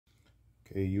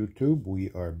Okay, YouTube, we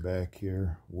are back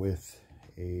here with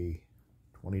a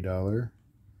 $20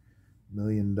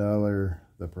 million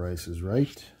The Price is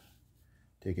Right.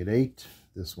 Ticket 8.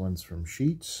 This one's from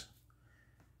SHEETZ.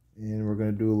 And we're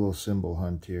going to do a little symbol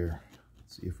hunt here.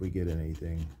 See if we get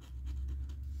anything.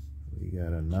 We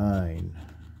got a 9,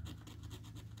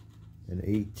 an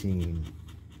 18,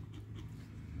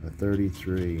 a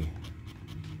 33,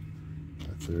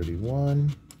 a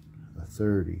 31, a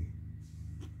 30,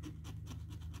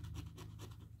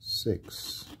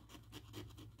 6,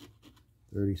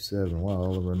 37, wow,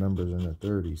 all of our numbers in the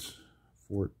 30s,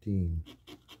 14,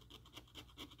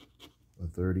 a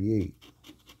 38,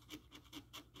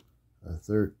 a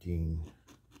 13,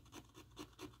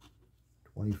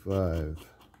 25,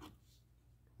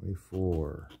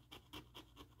 24,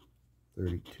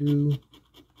 32,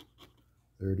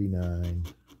 39,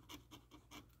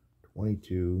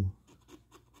 22.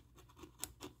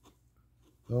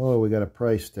 Oh, we got a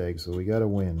price tag, so we got to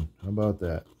win. How about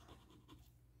that?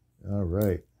 All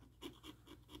right.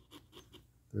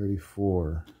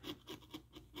 34,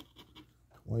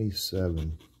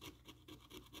 27,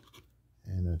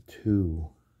 and a 2.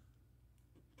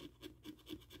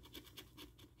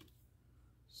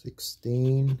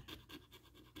 16,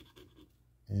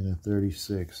 and a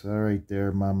 36. All right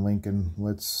there, Mom Lincoln.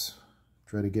 Let's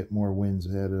try to get more wins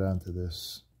added onto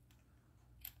this.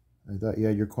 I thought you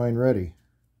had your coin ready.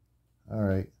 All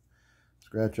right,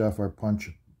 scratch off our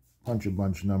punch a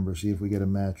bunch number. See if we get a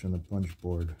match on the punch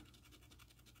board.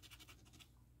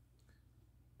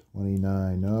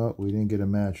 29. No, we didn't get a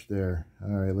match there.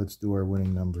 All right, let's do our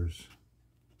winning numbers.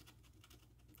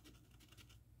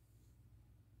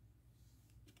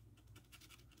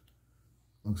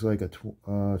 Looks like a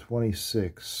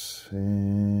 26,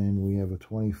 and we have a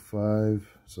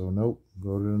 25. So nope.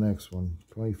 Go to the next one.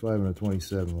 25 and a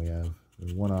 27. We have.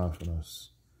 There's one off on us.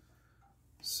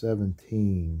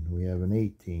 17, we have an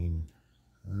 18.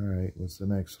 All right, what's the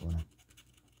next one?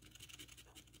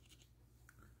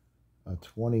 A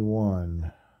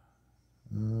 21.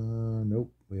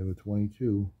 Nope, we have a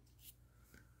 22.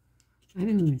 I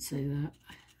didn't even say that.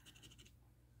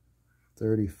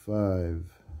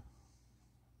 35.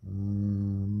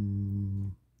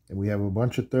 And we have a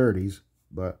bunch of 30s,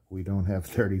 but we don't have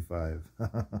 35.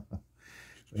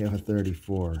 We have a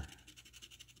 34.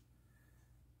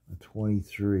 A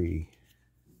 23,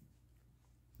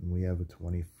 and we have a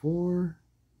 24.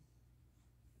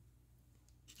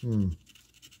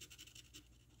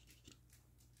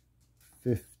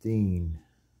 15.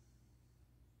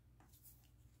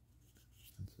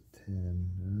 That's a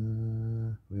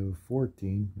 10. We have a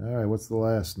 14. All right, what's the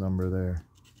last number there?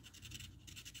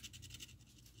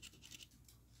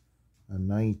 A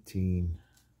 19.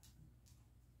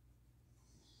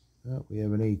 Oh, we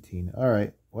have an 18. All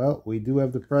right. Well, we do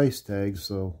have the price tag,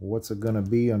 so what's it going to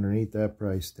be underneath that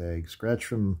price tag? Scratch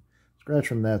from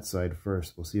that side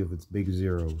first. We'll see if it's big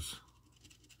zeros.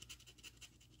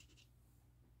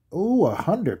 Oh,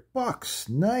 $100.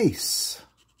 Nice.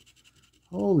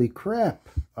 Holy crap.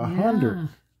 100. Yeah.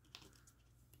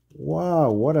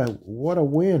 Wow, what a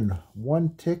win. One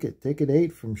ticket. Ticket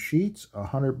 8 from SHEETZ,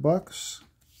 $100.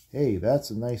 Hey, that's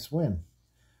a nice win.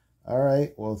 All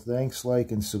right, well, thanks,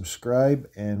 like, and subscribe,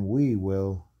 and we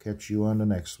will catch you on the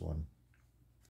next one.